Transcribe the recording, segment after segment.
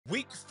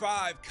Week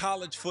 5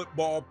 college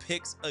football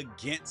picks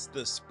against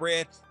the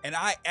spread, and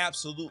I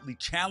absolutely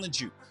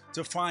challenge you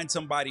to find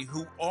somebody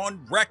who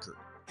on record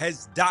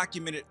has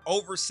documented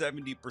over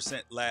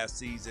 70% last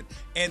season,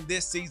 and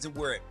this season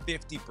we're at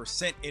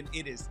 50%, and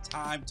it is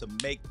time to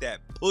make that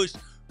push.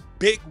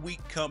 Big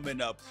week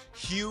coming up,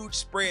 huge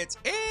spreads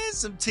and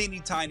some teeny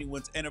tiny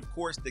ones, and of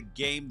course the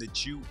game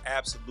that you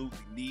absolutely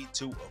need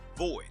to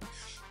avoid.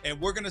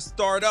 And we're going to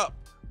start up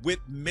with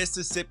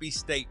Mississippi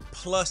State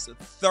plus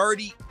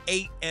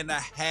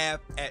 38.5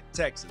 at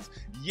Texas.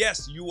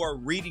 Yes, you are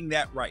reading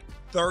that right.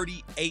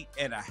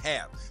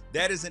 38.5.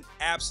 That is an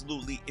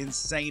absolutely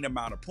insane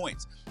amount of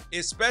points,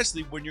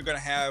 especially when you're going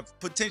to have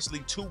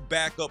potentially two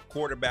backup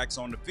quarterbacks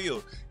on the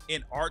field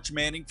in Arch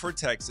Manning for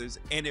Texas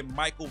and in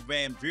Michael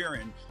Van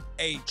Buren,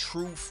 a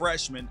true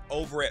freshman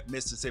over at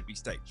Mississippi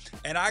State.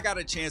 And I got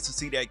a chance to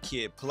see that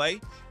kid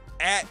play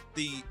at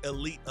the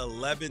Elite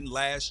 11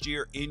 last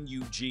year in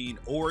Eugene,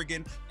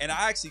 Oregon. And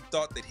I actually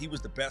thought that he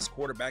was the best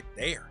quarterback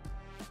there.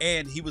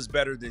 And he was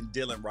better than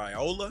Dylan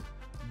Raiola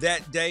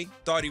that day.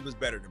 Thought he was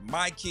better than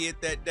my kid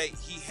that day.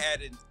 He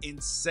had an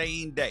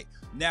insane day.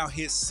 Now,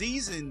 his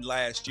season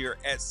last year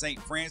at St.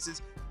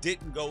 Francis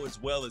didn't go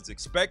as well as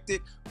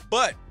expected,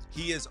 but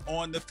he is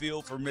on the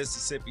field for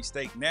Mississippi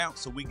State now,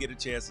 so we get a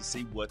chance to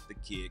see what the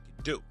kid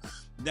can do.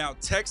 Now,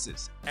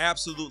 Texas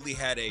absolutely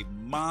had a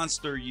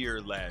monster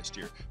year last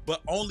year,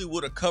 but only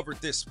would have covered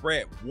this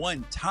spread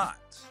one time.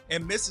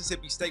 And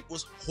Mississippi State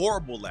was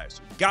horrible last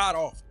year, god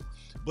awful,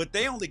 but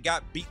they only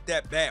got beat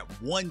that bad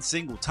one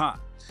single time.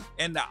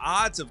 And the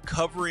odds of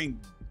covering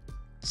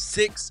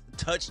 6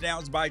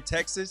 touchdowns by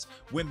Texas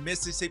when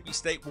Mississippi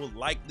State will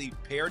likely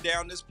pare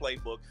down this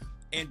playbook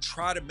and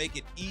try to make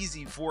it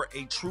easy for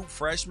a true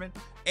freshman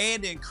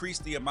and increase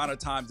the amount of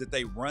times that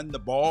they run the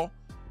ball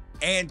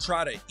and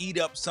try to eat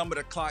up some of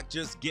the clock,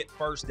 just get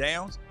first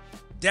downs.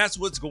 That's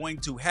what's going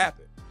to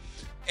happen.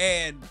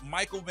 And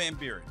Michael Van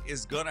Buren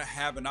is going to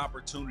have an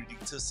opportunity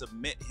to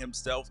submit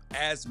himself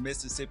as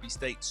Mississippi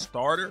State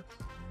starter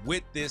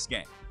with this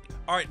game.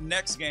 All right,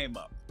 next game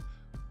up.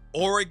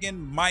 Oregon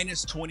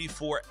minus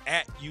 24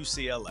 at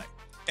UCLA.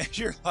 And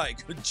you're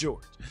like,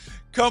 George,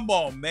 come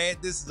on, man.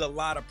 This is a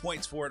lot of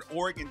points for an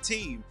Oregon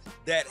team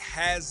that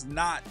has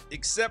not,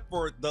 except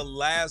for the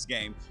last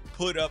game,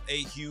 put up a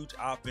huge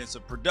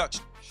offensive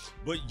production.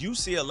 But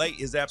UCLA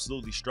is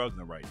absolutely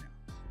struggling right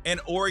now.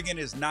 And Oregon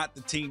is not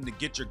the team to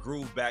get your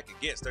groove back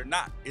against. They're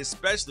not,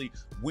 especially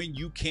when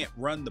you can't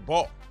run the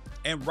ball.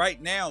 And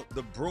right now,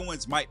 the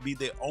Bruins might be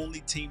the only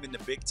team in the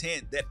Big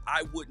Ten that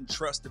I wouldn't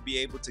trust to be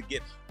able to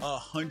get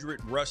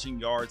 100 rushing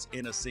yards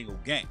in a single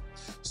game.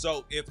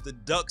 So if the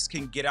Ducks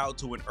can get out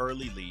to an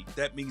early lead,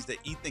 that means that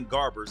Ethan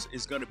Garbers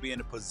is going to be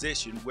in a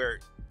position where,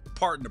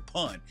 pardon the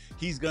pun,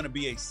 he's going to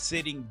be a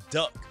sitting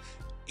duck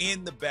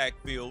in the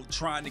backfield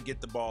trying to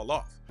get the ball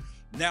off.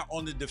 Now,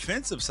 on the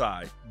defensive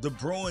side, the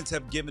Bruins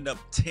have given up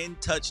 10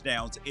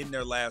 touchdowns in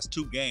their last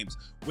 2 games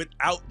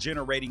without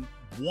generating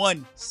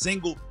one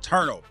single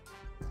turnover.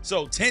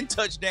 So 10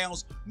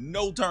 touchdowns,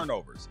 no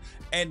turnovers.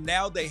 And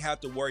now they have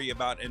to worry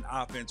about an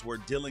offense where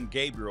Dylan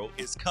Gabriel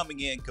is coming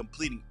in,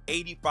 completing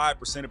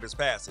 85% of his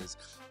passes.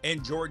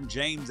 And Jordan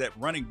James at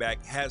running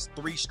back has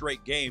 3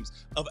 straight games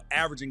of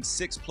averaging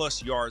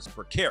 6+ yards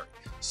per carry.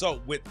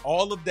 So with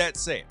all of that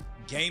said,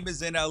 game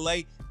is in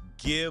LA.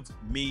 Give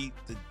me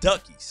the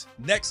Duckies.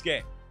 Next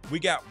game, we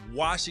got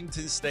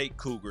Washington State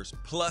Cougars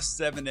plus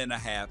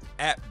 7.5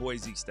 at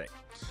Boise State.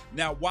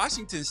 Now,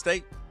 Washington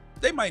State,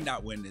 they might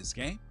not win this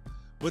game,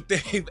 but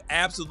they've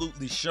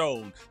absolutely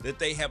shown that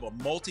they have a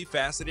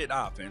multifaceted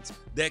offense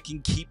that can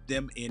keep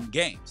them in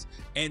games.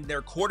 And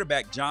their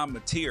quarterback, John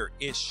Mateer,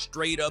 is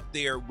straight up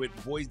there with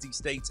Boise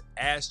State's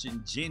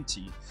Ashton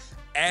Jeanty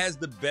as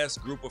the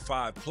best Group of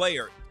 5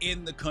 player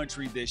in the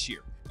country this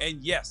year.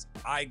 And yes,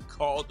 I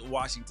called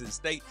Washington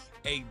State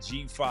a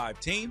G5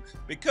 team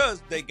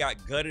because they got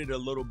gutted a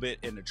little bit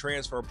in the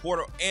transfer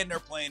portal and they're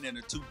playing in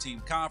a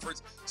 2-team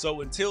conference.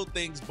 So until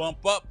things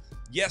bump up,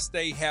 yes,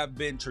 they have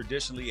been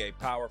traditionally a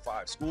Power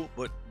 5 school,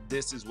 but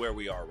this is where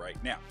we are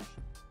right now.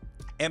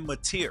 And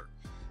Mateer,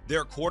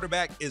 their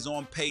quarterback, is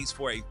on pace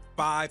for a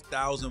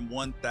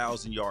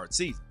 1,000 yard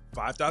season.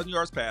 5,000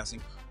 yards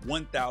passing,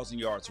 1,000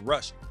 yards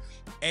rushing.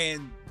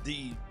 And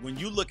when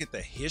you look at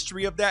the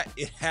history of that,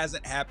 it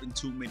hasn't happened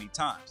too many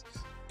times.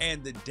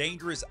 And the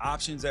dangerous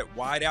options at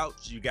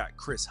wideout, you got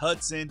Chris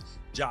Hudson,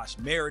 Josh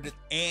Meredith,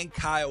 and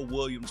Kyle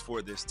Williams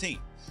for this team.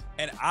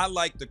 And I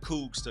like the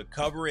Cougs to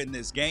cover in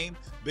this game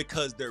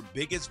because their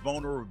biggest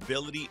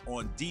vulnerability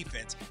on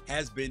defense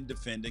has been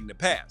defending the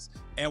pass.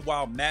 And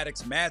while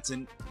Maddox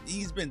Madsen,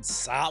 he's been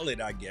solid,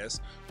 I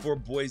guess, for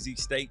Boise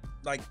State,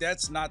 like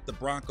that's not the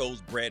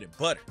Broncos' bread and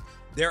butter.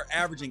 They're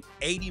averaging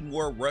 80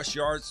 more rush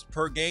yards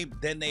per game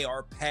than they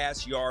are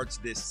pass yards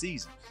this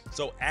season.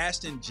 So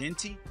Ashton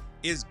Jeanty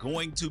is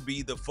going to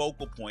be the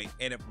focal point.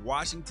 And if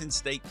Washington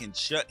State can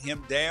shut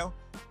him down,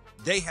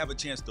 they have a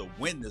chance to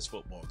win this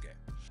football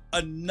game.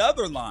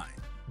 Another line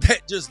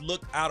that just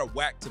looked out of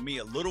whack to me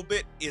a little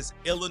bit is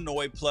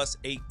Illinois plus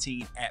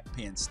 18 at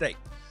Penn State.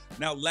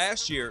 Now,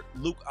 last year,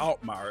 Luke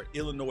Altmaier,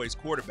 Illinois'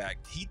 quarterback,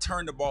 he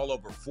turned the ball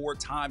over 4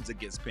 times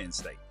against Penn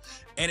State,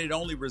 and it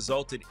only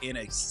resulted in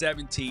a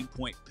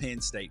 17-point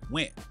Penn State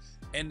win.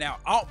 And now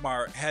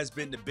Altmaier has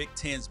been the Big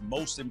Ten's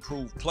most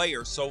improved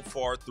player so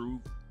far through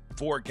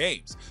 4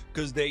 games,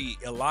 because the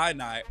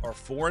Illini are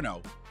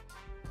 4-0,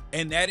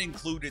 and that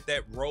included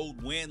that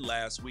road win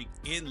last week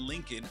in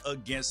Lincoln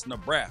against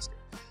Nebraska.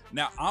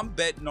 Now, I'm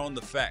betting on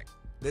the fact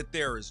that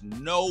there is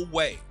no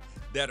way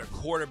that a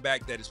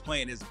quarterback that is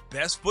playing his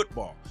best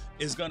football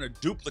is going to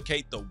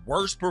duplicate the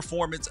worst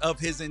performance of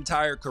his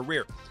entire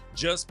career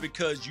just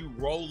because you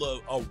roll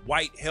a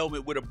white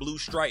helmet with a blue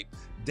stripe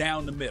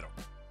down the middle.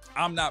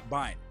 I'm not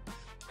buying it.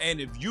 And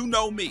if you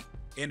know me,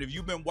 and if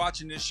you've been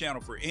watching this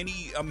channel for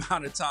any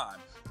amount of time,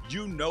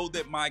 you know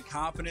that my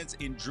confidence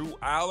in Drew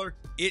Aller,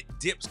 it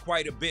dips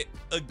quite a bit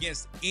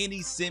against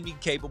any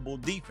semi-capable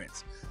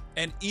defense.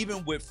 And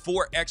even with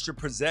 4 extra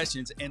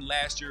possessions in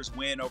last year's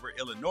win over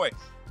Illinois,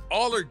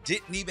 Aller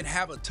didn't even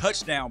have a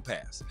touchdown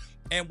pass.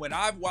 And when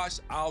I've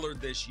watched Aller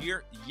this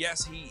year,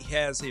 yes, he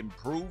has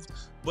improved,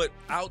 but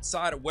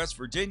outside of West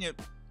Virginia,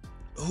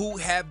 who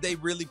have they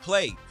really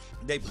played?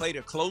 They played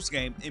a close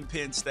game in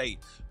Penn State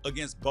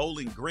against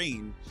Bowling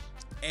Green,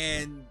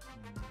 and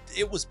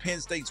it was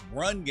Penn State's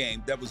run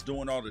game that was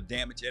doing all the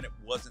damage, and it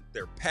wasn't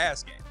their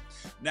pass game.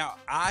 Now,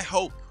 I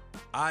hope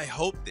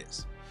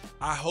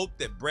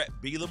that Brett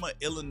Bielema,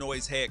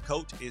 Illinois' head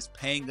coach, is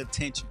paying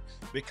attention,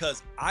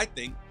 because I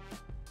think,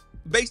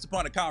 based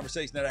upon a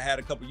conversation that I had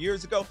a couple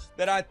years ago,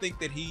 that I think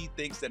that he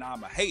thinks that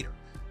I'm a hater.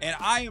 And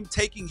I am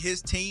taking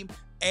his team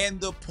and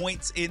the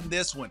points in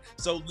this one.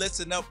 So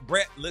listen up,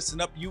 Brett.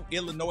 Listen up, you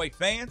Illinois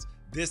fans.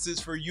 This is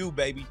for you,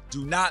 baby.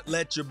 Do not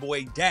let your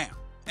boy down.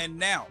 And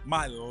now,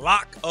 my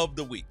lock of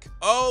the week.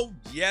 Oh,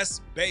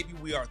 yes, baby.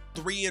 We are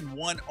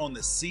 3-1 on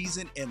the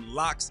season in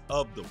locks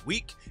of the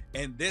week.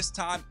 And this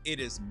time,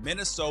 it is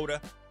Minnesota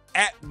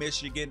at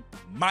Michigan,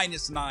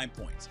 -9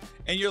 points.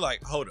 And you're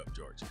like, hold up,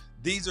 George.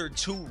 These are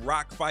 2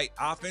 rock fight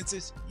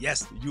offenses.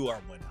 Yes, you are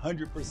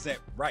 100%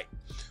 right.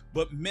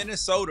 But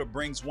Minnesota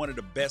brings one of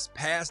the best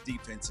pass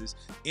defenses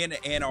in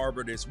Ann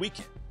Arbor this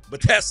weekend.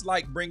 But that's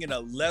like bringing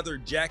a leather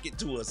jacket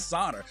to a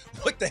sauna.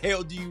 What the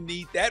hell do you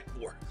need that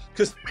for?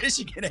 Because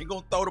Michigan ain't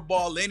going to throw the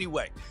ball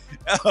anyway.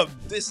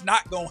 This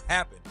not going to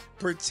happen,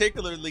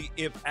 particularly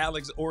if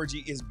Alex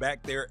Orji is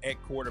back there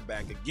at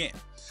quarterback again.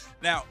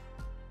 Now,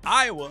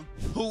 Iowa,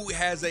 who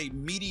has a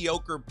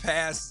mediocre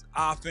pass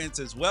offense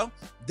as well,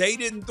 they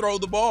didn't throw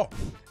the ball.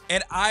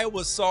 And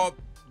Iowa saw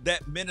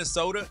that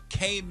Minnesota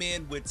came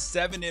in with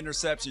 7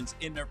 interceptions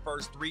in their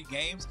first 3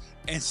 games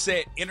and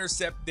said,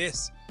 intercept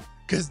this.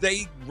 Because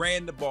they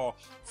ran the ball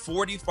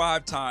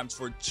 45 times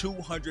for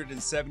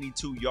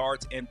 272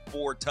 yards and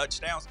 4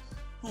 touchdowns.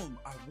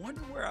 I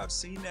wonder where I've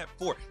seen that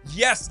for.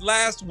 Yes,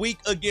 last week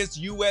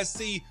against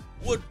USC,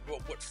 what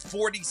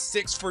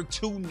 46 for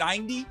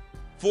 290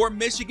 for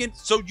Michigan?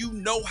 So you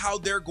know how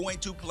they're going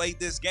to play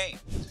this game.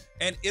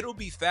 And it'll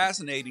be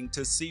fascinating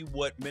to see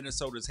what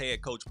Minnesota's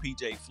head coach,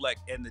 PJ Fleck,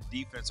 and the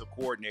defensive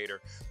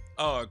coordinator,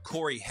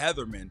 Corey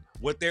Heatherman,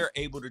 what they're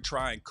able to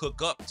try and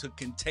cook up to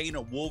contain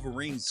a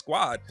Wolverine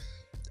squad.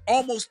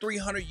 Almost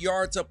 300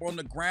 yards up on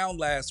the ground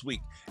last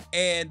week.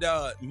 And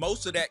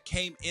most of that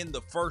came in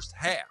the first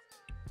half.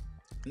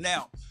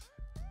 Now,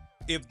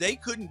 if they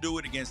couldn't do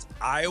it against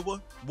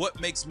Iowa, what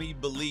makes me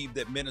believe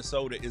that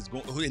Minnesota is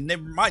going, and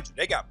then mind you,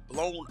 they got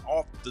blown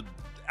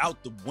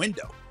out the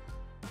window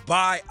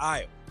by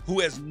Iowa, who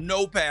has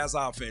no pass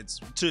offense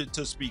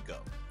to speak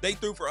of. They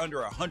threw for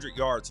under 100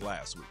 yards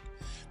last week.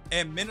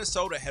 And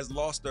Minnesota has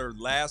lost their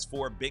last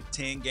 4 Big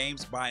Ten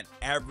games by an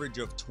average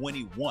of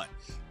 21.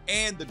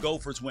 And the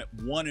Gophers went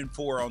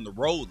 1-4 on the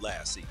road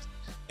last season.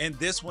 And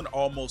this one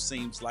almost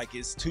seems like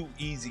it's too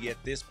easy at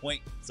this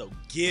point. So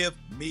give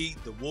me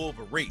the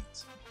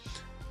Wolverines.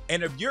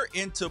 And if you're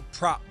into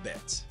prop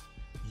bets,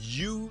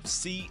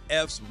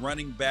 UCF's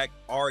running back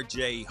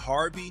RJ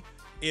Harvey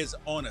is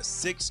on a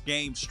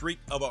 6-game streak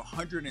of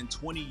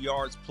 120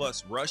 yards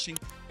plus rushing.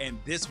 And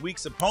this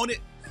week's opponent,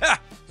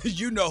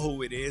 you know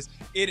who it is.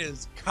 It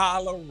is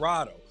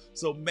Colorado.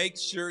 So make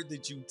sure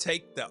that you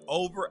take the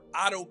over.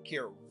 I don't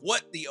care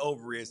what the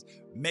over is.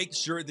 Make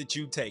sure that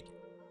you take it.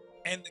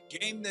 And the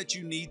game that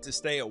you need to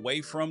stay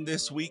away from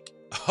this week,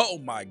 oh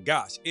my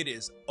gosh, it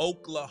is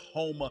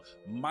Oklahoma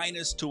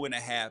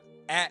 -2.5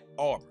 at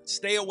Auburn.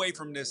 Stay away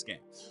from this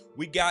game.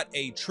 We got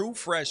a true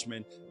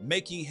freshman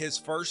making his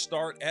first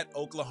start at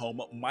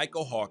Oklahoma,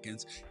 Michael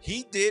Hawkins.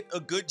 He did a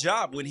good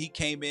job when he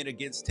came in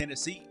against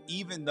Tennessee,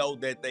 even though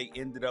that they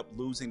ended up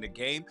losing the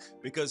game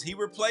because he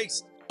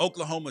replaced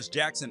Oklahoma's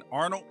Jackson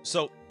Arnold.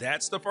 So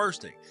that's the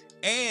first thing.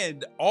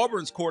 And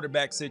Auburn's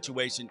quarterback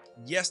situation,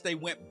 yes, they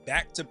went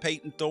back to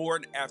Peyton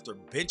Thorne after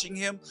benching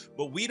him,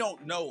 but we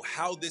don't know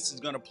how this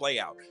is going to play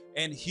out.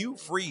 And Hugh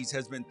Freeze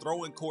has been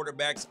throwing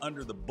quarterbacks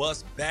under the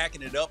bus,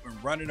 backing it up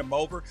and running them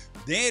over.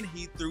 Then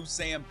he threw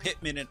Sam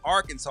Pittman in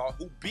Arkansas,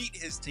 who beat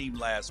his team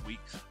last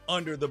week,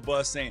 under the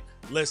bus, saying,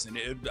 listen,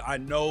 I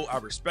know I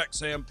respect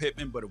Sam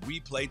Pittman, but if we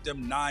played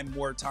them 9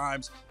 more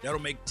times, that'll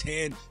make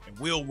 10 and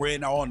we'll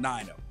win all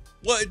 9 of them.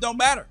 Well, it don't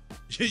matter.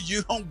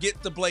 You don't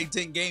get to play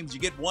 10 games. You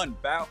get one,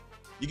 pal.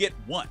 You get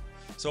one.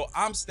 So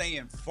I'm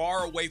staying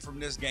far away from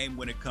this game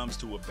when it comes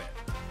to a bet.